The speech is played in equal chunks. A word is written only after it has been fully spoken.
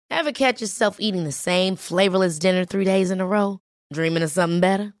Ever catch yourself eating the same flavorless dinner 3 days in a row? Dreaming of something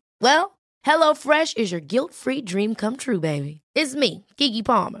better? Well, HelloFresh is your guilt-free dream come true, baby. It's me, Keke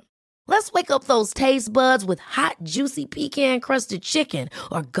Palmer. Let's wake up those taste buds with hot, juicy pecan-crusted chicken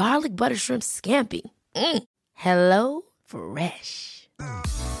or garlic butter shrimp scampi. Hello Fresh.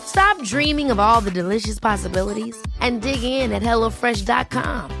 Stop dreaming of all the delicious possibilities and dig in at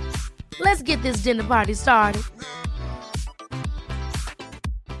HelloFresh.com. Let's get this dinner party started.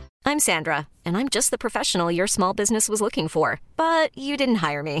 I'm Sandra, and I'm just the professional your small business was looking for. But you didn't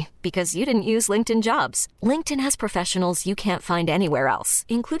hire me because you didn't use LinkedIn Jobs. LinkedIn has professionals you can't find anywhere else,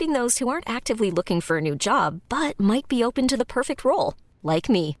 including those who aren't actively looking for a new job, but might be open to the perfect role, like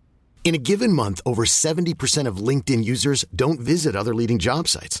me. In a given month, over 70% of LinkedIn users don't visit other leading job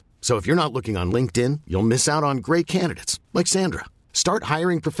sites. So if you're not looking on LinkedIn, you'll miss out on great candidates like Sandra. Start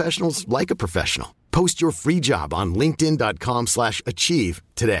hiring professionals like a professional. Post your free job on linkedin.com/achieve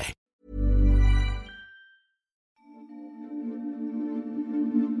today.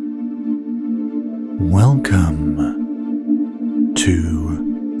 Welcome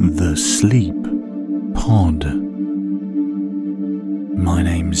to The Sleep Pod. My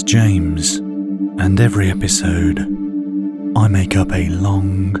name's James, and every episode I make up a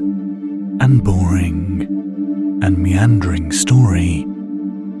long and boring and meandering story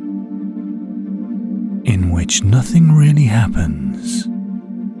in which nothing really happens,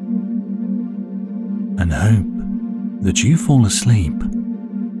 and hope that you fall asleep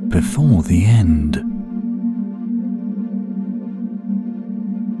before the end.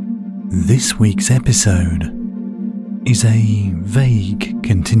 This week's episode is a vague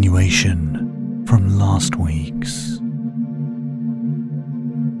continuation from last week's.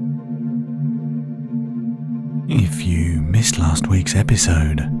 If you missed last week's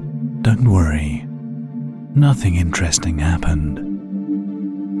episode, don't worry, nothing interesting happened.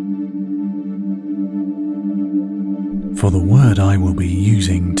 For the word I will be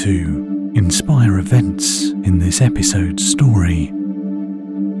using to inspire events in this episode's story,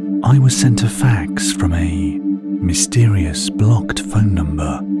 I was sent a fax from a mysterious blocked phone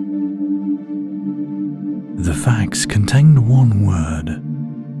number. The fax contained one word,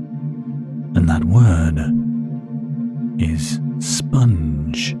 and that word is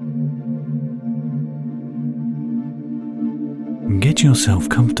sponge. Get yourself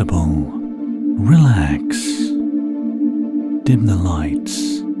comfortable, relax, dim the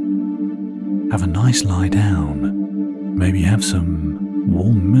lights, have a nice lie down, maybe have some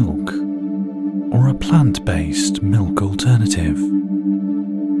warm milk or a plant-based milk alternative.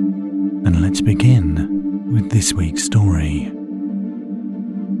 And let's begin with this week's story.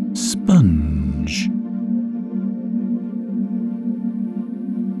 Sponge.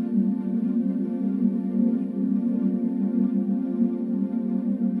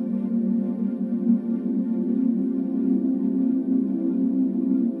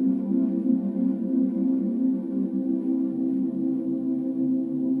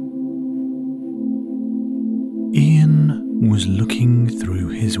 Ian was looking through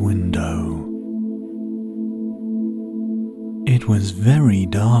his window. It was very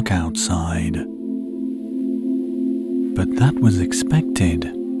dark outside, but that was expected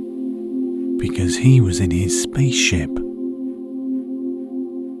because he was in his spaceship.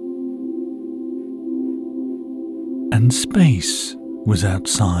 And space was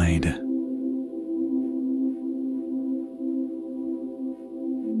outside.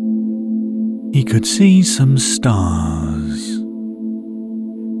 He could see some stars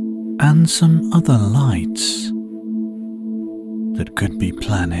and some other lights that could be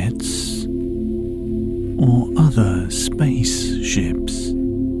planets or other spaceships.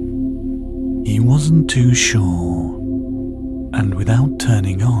 He wasn't too sure, and without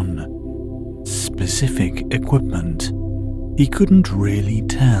turning on specific equipment, he couldn't really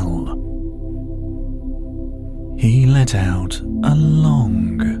tell. He let out a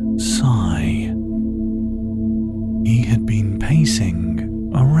long sigh. He had been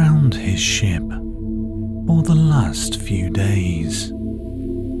pacing around his ship for the last few days.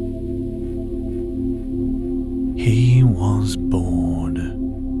 He was bored.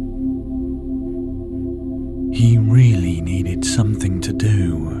 He really needed something to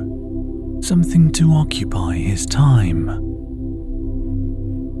do, something to occupy his time.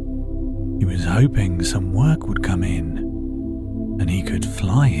 He was hoping some work would come in and he could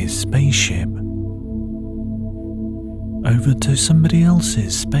fly his spaceship over to somebody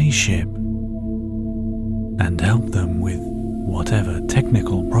else's spaceship and help them with whatever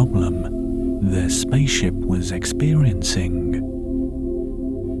technical problem their spaceship was experiencing.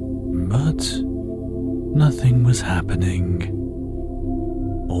 But nothing was happening.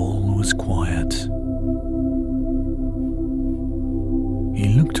 All was quiet. He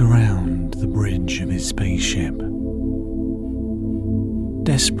looked around the bridge of his spaceship,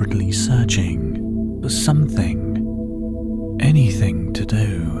 desperately searching for something, anything to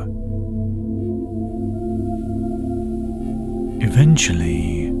do.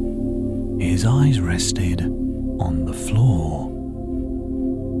 Eventually, his eyes rested on the floor.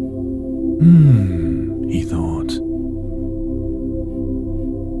 He thought.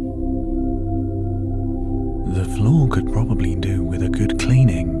 The floor could probably do with a good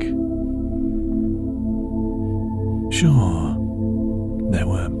cleaning. Sure, there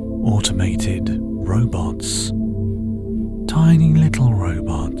were automated robots, tiny little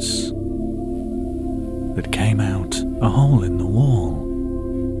robots, that came out a hole in the wall,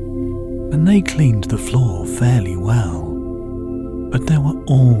 and they cleaned the floor fairly well, but there were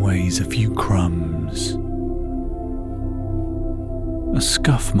always a few crumbs, a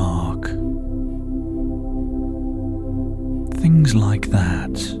scuff mark, things like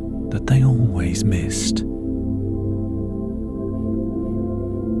that they always missed.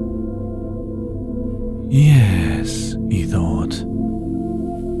 Yes, he thought,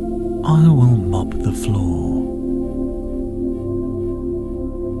 I will mop the floor.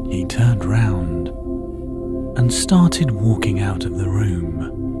 He turned round and started walking out of the room.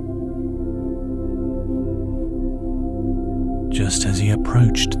 Just as he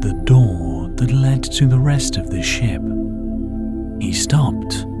approached the door that led to the rest of the ship, he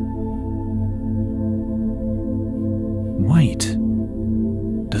stopped. Wait,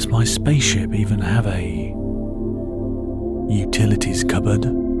 does my spaceship even have a utilities cupboard?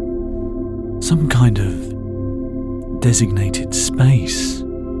 Some kind of designated space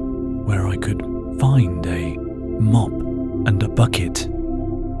where I could find a mop and a bucket.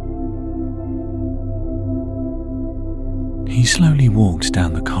 He slowly walked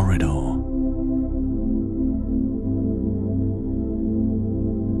down the corridor.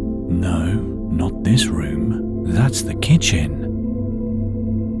 No, not this room. That's the kitchen.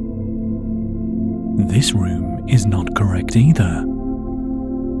 This room is not correct either.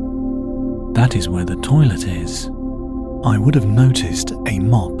 That is where the toilet is. I would have noticed a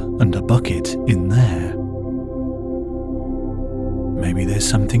mop and a bucket in there. Maybe there's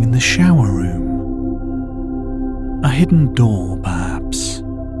something in the shower room. A hidden door, perhaps.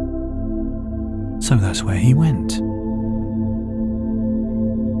 So that's where he went.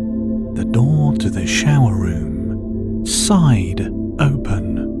 The door to the shower room, side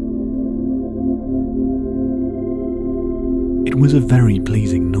open. It was a very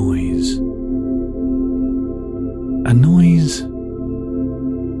pleasing noise. A noise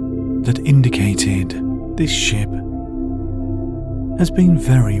that indicated this ship has been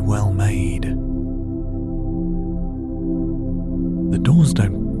very well made. The doors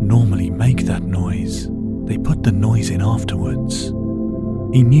don't normally make that noise. They put the noise in afterwards.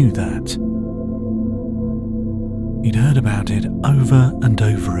 He knew that. He'd heard about it over and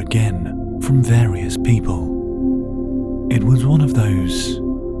over again from various people. It was one of those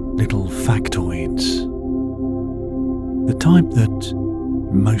little factoids. The type that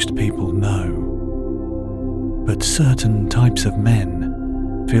most people know, but certain types of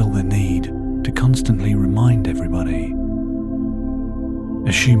men feel the need to constantly remind everybody,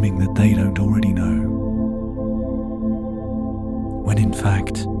 assuming that they don't already know, when in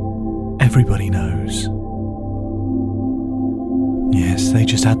fact, everybody knows. Yes, they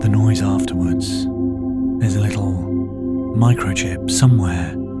just add the noise afterwards. There's a little microchip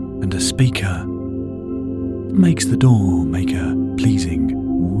somewhere and a speaker that makes the door make a pleasing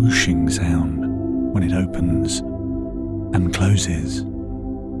whooshing sound when it opens and closes.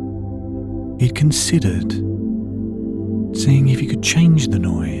 He'd considered seeing if he could change the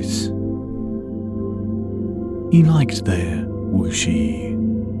noise. He liked the whooshy,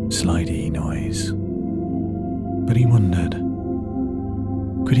 slidey noise, but he wondered,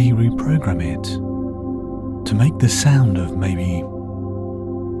 could he reprogram it to make the sound of maybe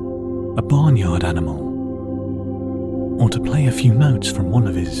a barnyard animal, or to play a few notes from one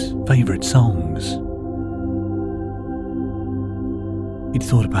of his favourite songs? He'd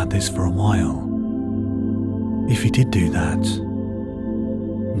thought about this for a while. If he did do that,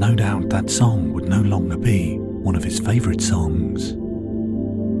 no doubt that song would no longer be one of his favourite songs.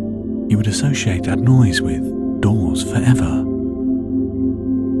 He would associate that noise with doors forever.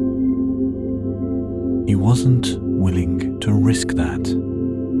 He wasn't willing to risk that.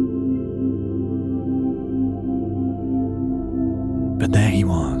 But there he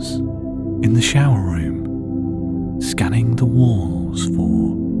was, in the shower room, scanning the walls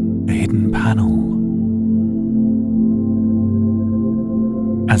for a hidden panel.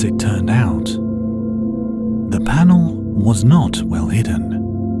 As it turned out, the panel was not well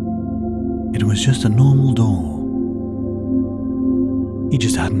hidden. It was just a normal door. He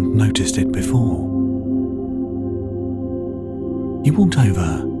just hadn't noticed it before. He walked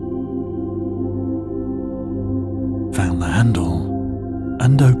over, found the handle,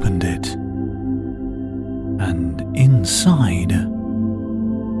 and opened it. And inside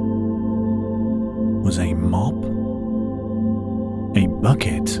was a mop, a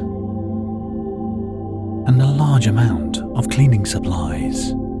bucket, and a large amount of cleaning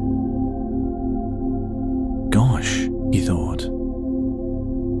supplies. Gosh, he thought,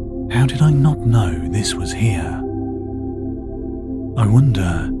 how did I not know this was here? I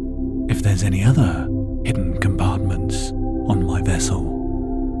wonder if there's any other hidden compartments on my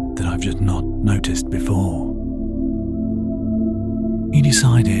vessel that I've just not noticed before. He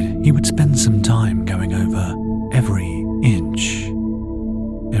decided he would spend some time going over every inch,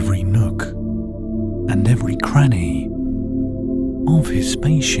 every nook, and every cranny of his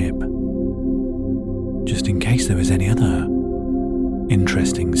spaceship, just in case there was any other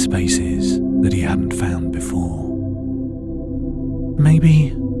interesting spaces that he hadn't found before.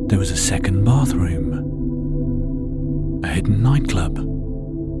 Maybe there was a second bathroom, a hidden nightclub,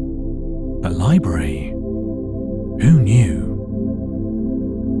 a library. Who knew?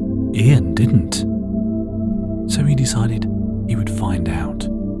 Ian didn't, so he decided he would find out.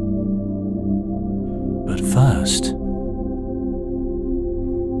 But first,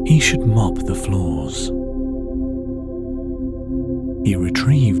 he should mop the floors. He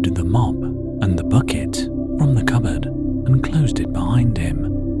retrieved the mop and the bucket from the cupboard and closed it behind him.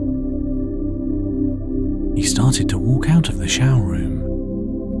 He started to walk out of the shower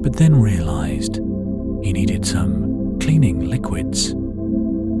room, but then realized he needed some cleaning liquids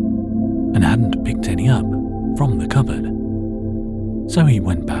and hadn't picked any up from the cupboard, so he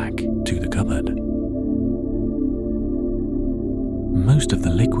went back to the cupboard. Most of the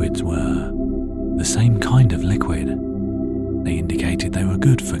liquids were the same kind of liquid. They indicated they were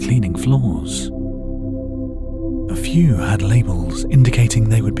good for cleaning floors. A few had labels indicating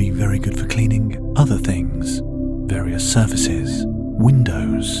they would be very good for cleaning other things, various surfaces,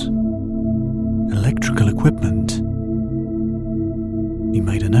 windows, electrical equipment. He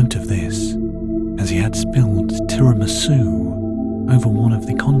made a note of this, as he had spilled tiramisu over one of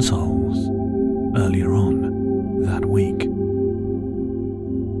the consoles earlier on that week.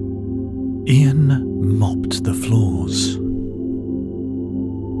 Ian mopped the floors.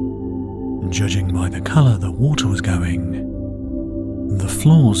 Judging by the colour the water was going, the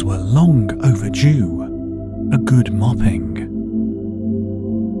floors were long overdue a good mopping.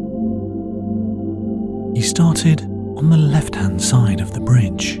 He started on the left-hand side of the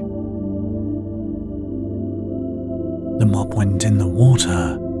bridge. The mop went in the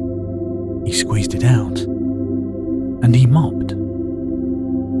water. He squeezed it out, and he mopped.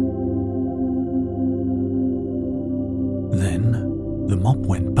 Then the mop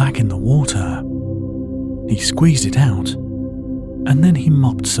went back in the water. He squeezed it out, and then he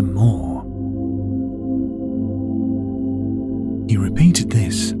mopped some more. He repeated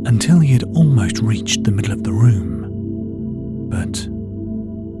this until he had almost reached the middle of the room. But,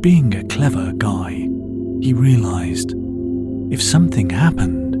 being a clever guy, he realized if something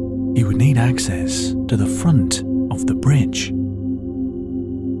happened, he would need access to the front of the bridge.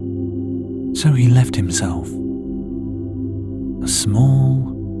 So he left himself a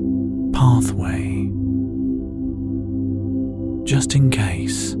small pathway, just in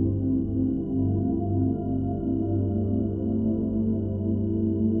case.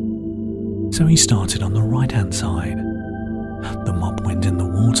 So he started on the right-hand side. The mop went in the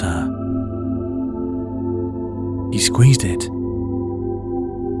water. He squeezed it,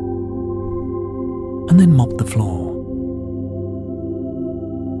 and then mopped the floor.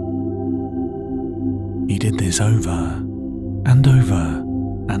 He did this over and over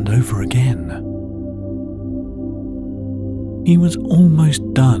and over again. He was almost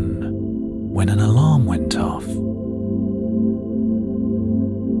done when an alarm went off.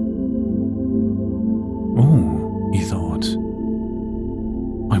 Oh, he thought,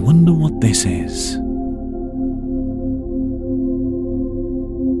 I wonder what this is.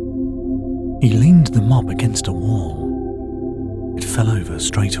 He leaned the mop against a wall. It fell over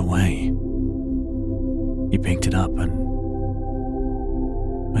straight away. He picked it up and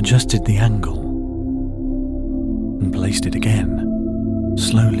adjusted the angle and placed it again,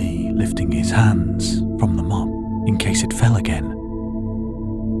 slowly lifting his hands from the mop in case it fell again.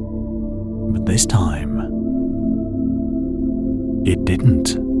 But this time, it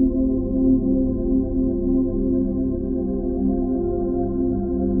didn't.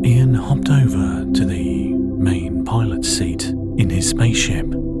 Ian hopped over to the main pilot's seat in his spaceship,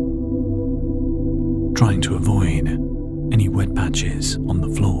 trying to avoid any wet patches on the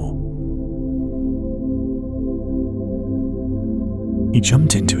floor. He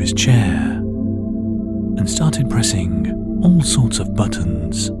jumped into his chair and started pressing all sorts of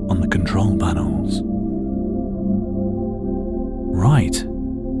buttons on the control panels. Right,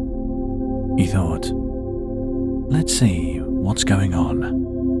 he thought. Let's see what's going on.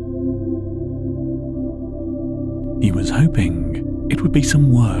 He was hoping it would be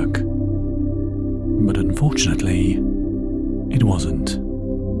some work, but unfortunately, it wasn't.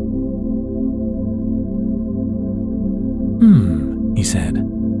 He said.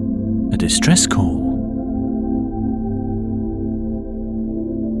 A distress call.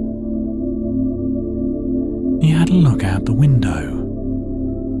 He had a look out the window,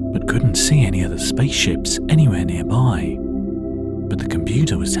 but couldn't see any other spaceships anywhere nearby. But the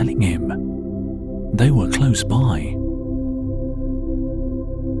computer was telling him they were close by.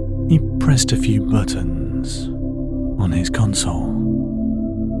 He pressed a few buttons on his console.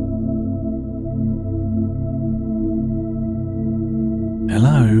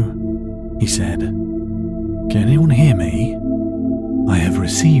 Hello, he said. Can anyone hear me? I have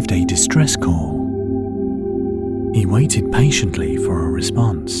received a distress call. He waited patiently for a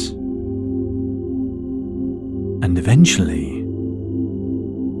response. And eventually,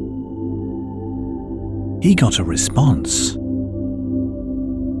 he got a response.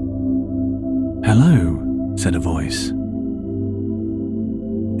 Hello, said a voice.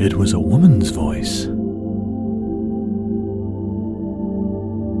 It was a woman's voice.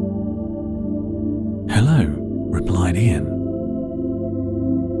 Hello, replied Ian.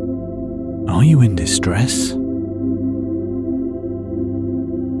 Are you in distress?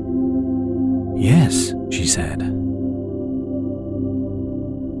 Yes, she said.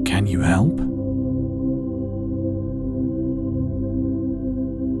 Can you help?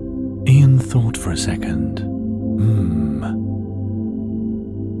 Ian thought for a second.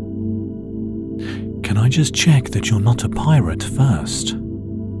 Can I just check that you're not a pirate first?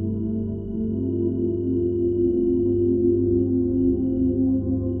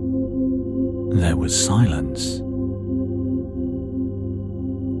 There was silence.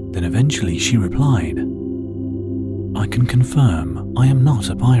 Then eventually she replied, I can confirm I am not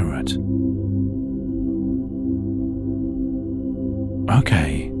a pirate.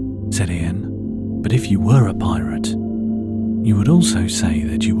 Okay, said Ian, but if you were a pirate, you would also say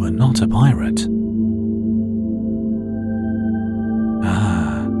that you were not a pirate.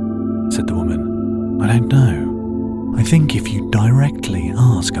 Ah, said the woman, I don't know. I think if you directly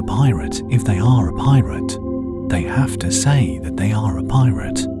ask a pirate if they are a pirate, they have to say that they are a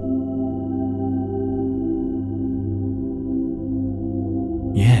pirate.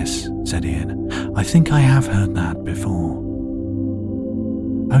 Yes, said Ian, I think I have heard that before.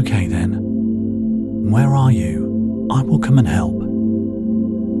 Okay then, where are you? I will come and help.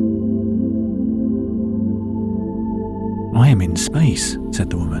 I am in space, said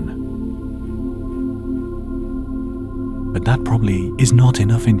the woman. But that probably is not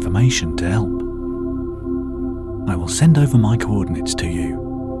enough information to help. I will send over my coordinates to you.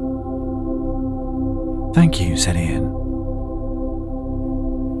 Thank you, said Ian.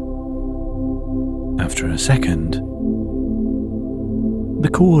 After a second, the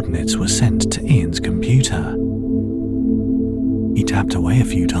coordinates were sent to Ian's computer. He tapped away a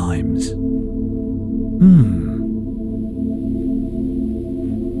few times.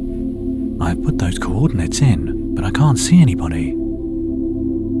 I've put those coordinates in, but I can't see anybody.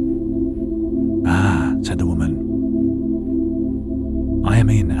 Ah, said the woman. I am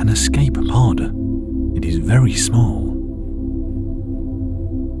in an escape pod. It is very small.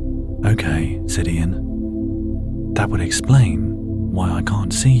 Okay, said Ian. That would explain why I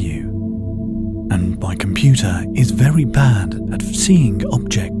can't see you. And my computer is very bad at seeing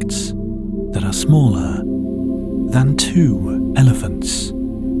objects that are smaller than 2 elephants.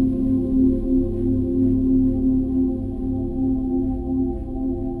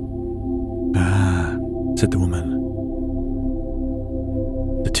 Ah, said the woman.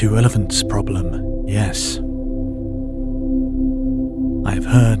 The 2 elephants problem, yes. I have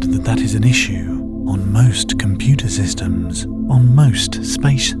heard that that is an issue on most computer systems, on most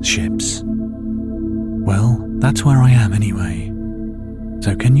spaceships. Well, that's where I am anyway.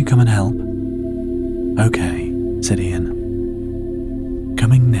 So can you come and help? Okay, said Ian.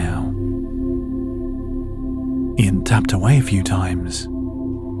 Coming now. Ian tapped away a few times,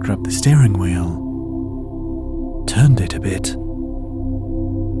 grabbed the steering wheel, turned it a bit,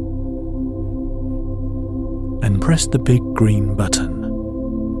 and pressed the big green button.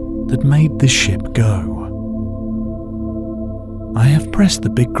 that made the ship go. I have pressed the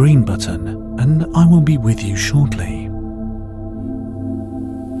big green button and I will be with you shortly.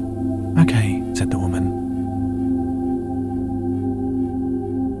 Okay, said the woman.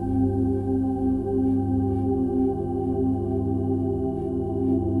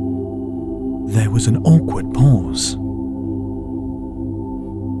 There was an awkward pause.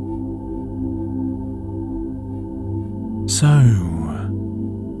 So,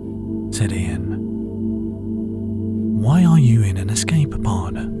 said Ian, why are you in an escape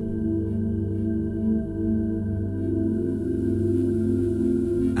pod?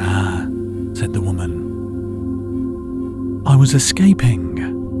 Ah, said the woman. I was escaping.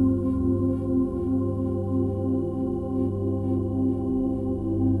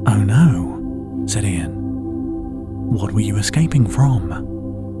 Oh no, said Ian. What were you escaping from?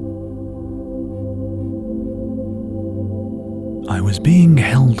 I was being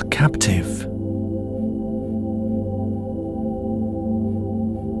held captive.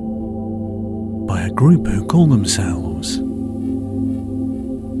 By a group who call themselves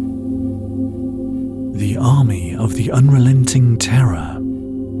the Army of the Unrelenting Terror.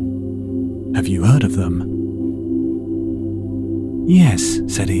 Have you heard of them? Yes,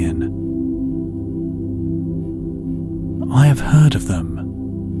 said Ian. I have heard of them.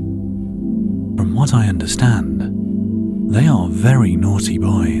 From what I understand, they are very naughty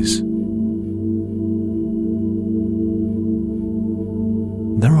boys.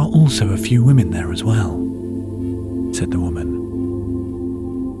 There are also a few women there as well, said the woman.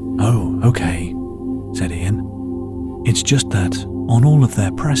 Oh, okay, said Ian. It's just that on all of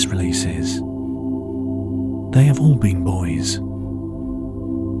their press releases, they have all been boys.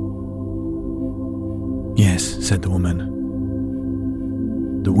 Yes, said the woman.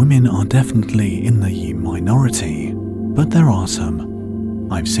 The women are definitely in the minority, but there are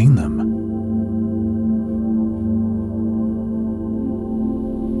some. I've seen them.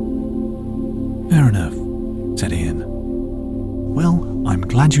 Fair enough, said Ian. Well, I'm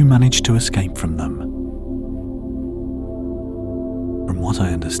glad you managed to escape from them. From what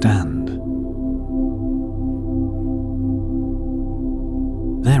I understand,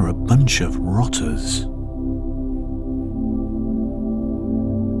 they're a bunch of rotters.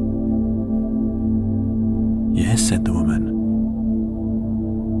 Yes, said the woman.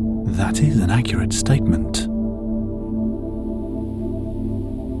 That is an accurate statement.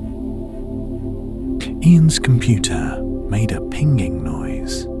 Ian's computer made a pinging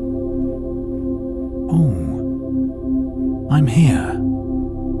noise. Oh, I'm here,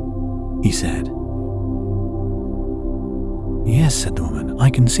 he said. Yes, said the woman, I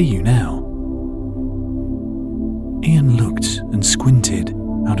can see you now. Ian looked and squinted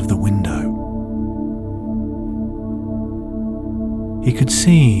out of the window. He could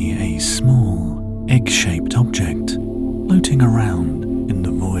see a small, egg-shaped object floating around in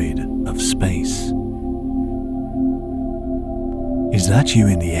the void of space. Is that you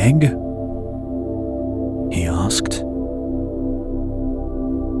in the egg? He asked.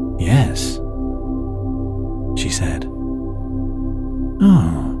 Yes, she said.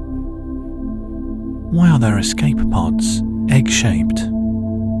 Oh. Why are there escape pods egg-shaped?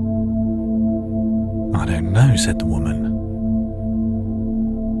 I don't know, said the woman.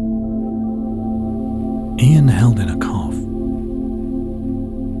 Ian held in a cough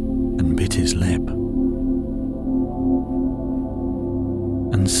and bit his lip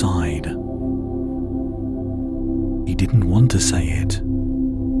and sighed. He didn't want to say it,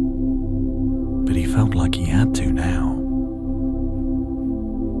 but he felt like he had to now.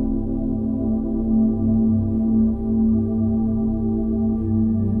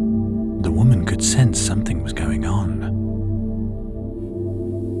 The woman could sense something was going on.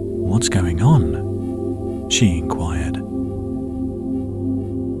 What's going on? She inquired.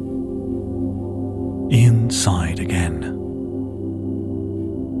 Ian sighed again.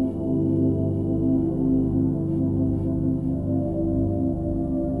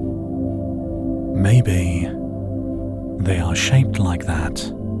 Maybe they are shaped like that.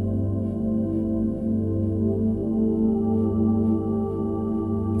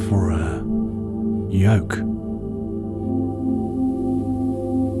 For a yolk.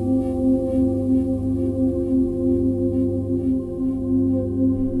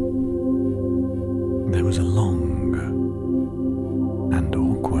 There was a long and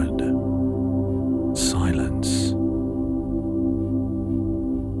awkward silence.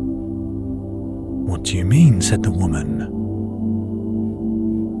 What do you mean? Said the woman.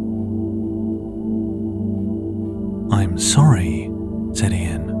 I'm sorry, said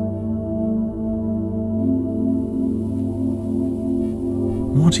Ian.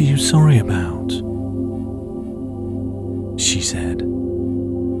 What are you sorry about?" she said.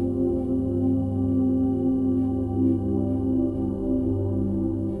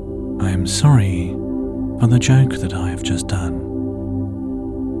 "I am sorry for the joke that I have just done."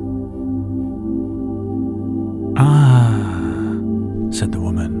 "Ah," said the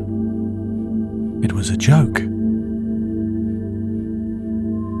woman. "It was a joke."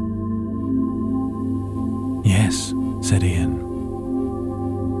 "Yes," said Ian.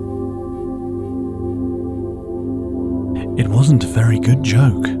 "It wasn't a very good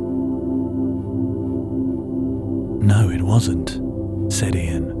joke." "No, it wasn't," said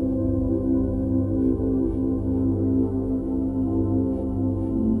Ian.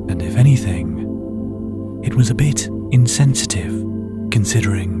 "And if anything, it was a bit insensitive,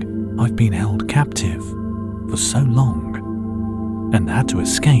 considering I've been held captive for so long and had to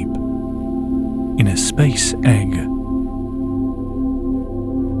escape in a space egg."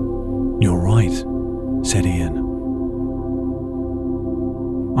 "You're right," said Ian.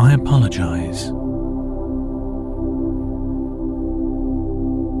 "I apologize."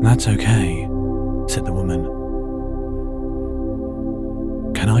 "That's okay," said the woman.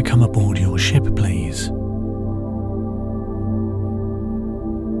 "Can I come aboard your ship, please?"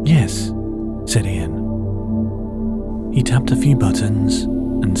 "Yes," said Ian. He tapped a few buttons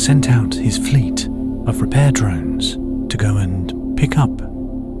and sent out his fleet of repair drones to go and pick up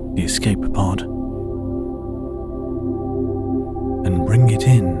the escape pod and bring it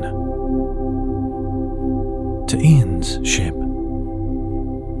in to Ian's ship.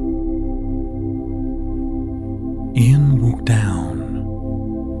 Ian walked down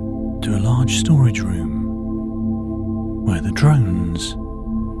to a large storage room where the drones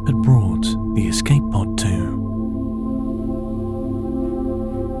had brought the escape pod to.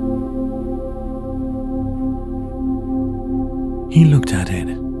 He looked at it.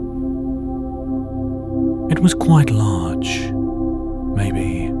 It was quite large,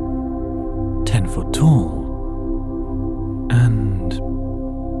 maybe 10 foot tall and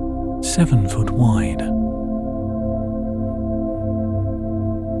 7 foot wide.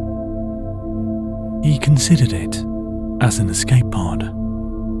 He considered it as an escape pod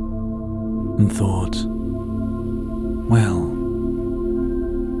and thought, well,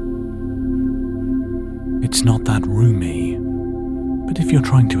 it's not that roomy, but if you're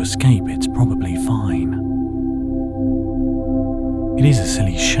trying to escape, it's probably fine. It is a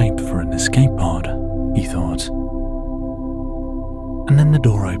silly shape for an escape pod, he thought. And then the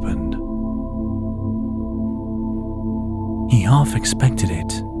door opened. He half expected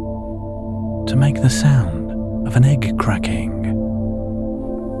it to make the sound of an egg cracking,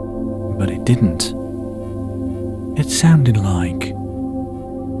 but it didn't. It sounded like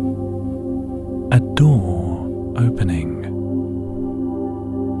a door opening.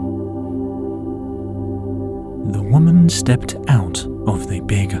 The woman stepped out of the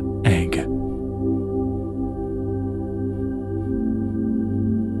big egg.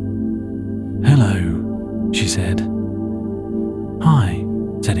 "Hello," she said. "Hi,"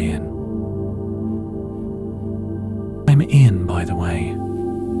 said Ian. "I'm Ian, by the way."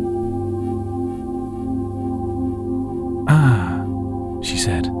 "Ah," she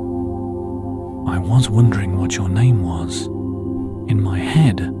said. "I was wondering what your name was. In my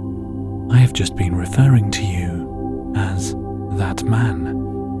head, I have just been referring to you as that man."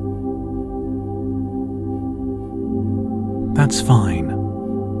 "That's fine,"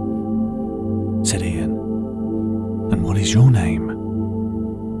 said Ian. "And what is your name?"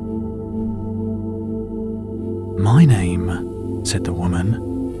 "My name," said the woman,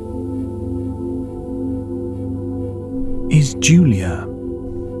 "is Julia."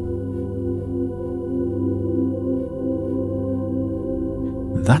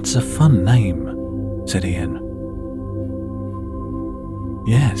 "That's a fun name," said Ian.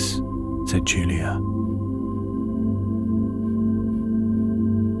 "Yes," said Julia.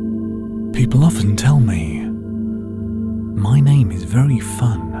 "People often tell me my name is very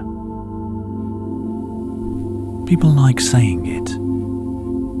fun. People like saying it.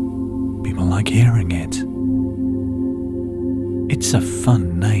 People like hearing it. It's a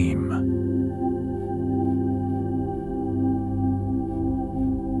fun name."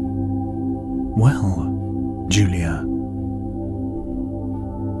 "Well, Julia,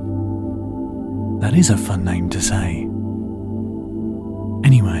 that is a fun name to say.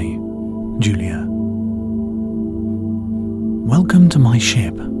 Anyway, Julia, welcome to my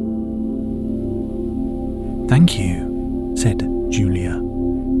ship." "Thank you," said Julia.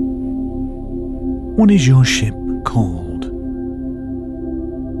 "What is your ship called?"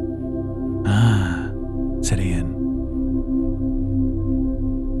 "Ah," said Ian.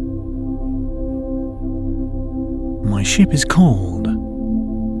 My ship is called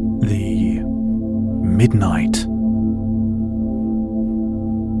the Midnight,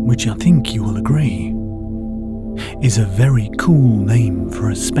 which I think you will agree is a very cool name for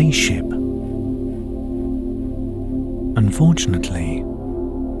a spaceship. Unfortunately,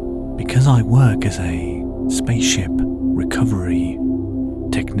 because I work as a spaceship recovery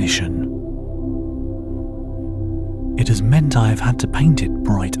technician, it has meant I have had to paint it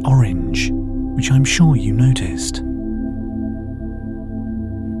bright orange, which I'm sure you noticed.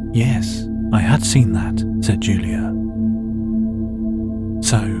 Yes, I had seen that, said Julia.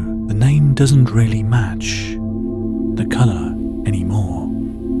 So, the name doesn't really match the colour anymore.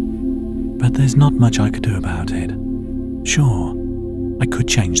 But there's not much I could do about it. Sure, I could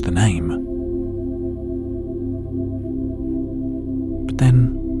change the name. But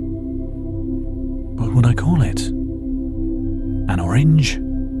then, what would I call it? An orange?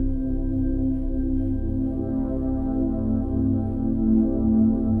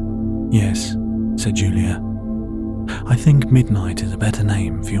 Yes, said Julia. I think Midnight is a better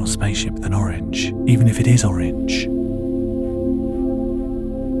name for your spaceship than Orange, even if it is orange.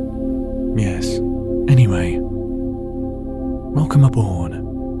 Yes. Anyway, welcome aboard.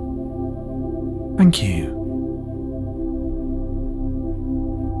 Thank you.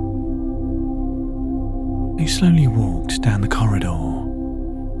 They slowly walked down the corridor,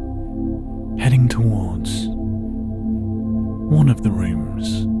 heading towards one of the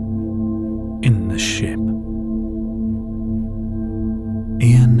rooms in the ship.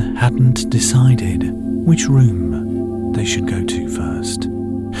 Ian hadn't decided which room they should go to first.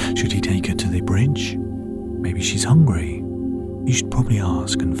 Should he take her to the bridge? Maybe she's hungry. You should probably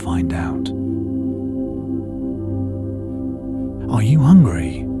ask and find out. Are you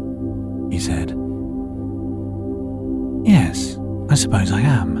hungry? He said. Yes, I suppose I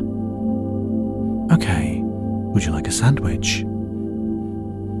am. Okay, would you like a sandwich?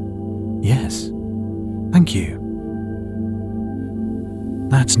 Yes, thank you.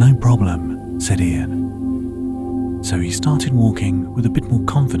 That's no problem, said Ian. So he started walking with a bit more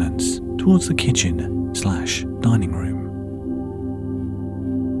confidence towards the kitchen/dining room.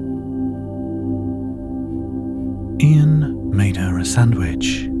 Ian made her a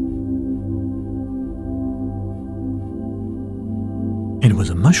sandwich. It was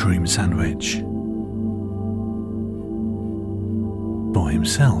a mushroom sandwich. For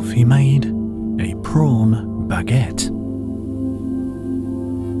himself, he made a prawn baguette.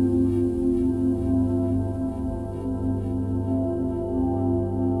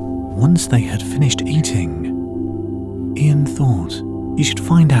 Once they had finished eating, Ian thought he should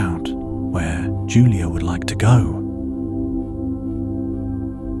find out where Julia would like to go.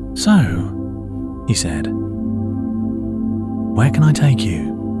 So, he said, where can I take you?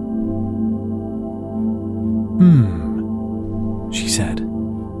 She said.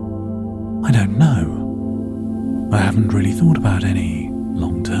 I don't know. I haven't really thought about any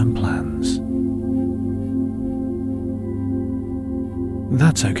long-term plans.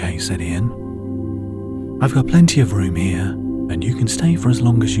 That's okay, said Ian. I've got plenty of room here, and you can stay for as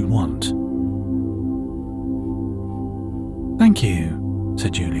long as you want. Thank you,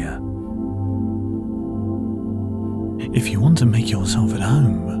 said Julia. If you want to make yourself at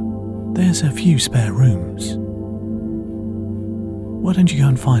home, there's a few spare rooms. Why don't you go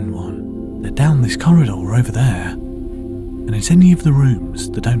and find one? They're down this corridor over there, and it's any of the rooms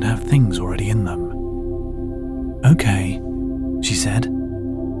that don't have things already in them. Okay, she said.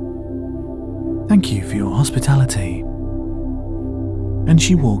 Thank you for your hospitality. And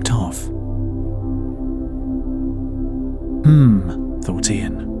she walked off. Thought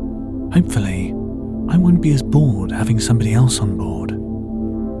Ian. Hopefully, I won't be as bored having somebody else on board.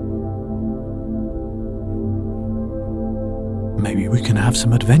 Maybe we can have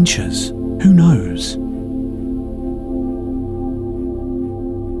some adventures. Who knows?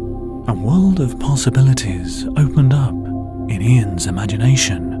 A world of possibilities opened up in Ian's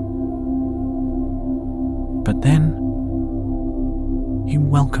imagination. But then, he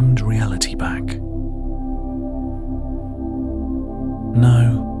welcomed reality back.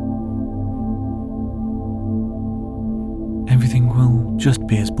 No. Everything will just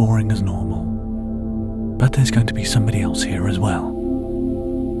be as boring as normal. But there's going to be somebody else here as well.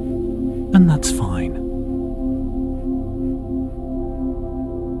 And that's fine.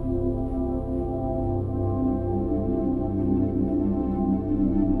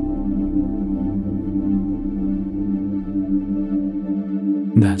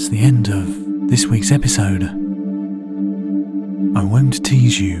 That's the end of this week's episode. I won't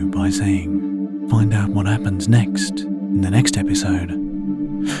tease you by saying find out what happens next in the next episode,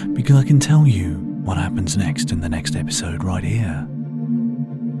 because I can tell you what happens next in the next episode right here.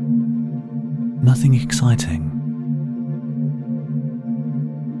 Nothing exciting,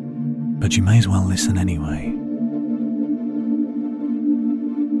 but you may as well listen anyway.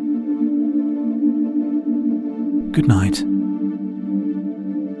 Good night.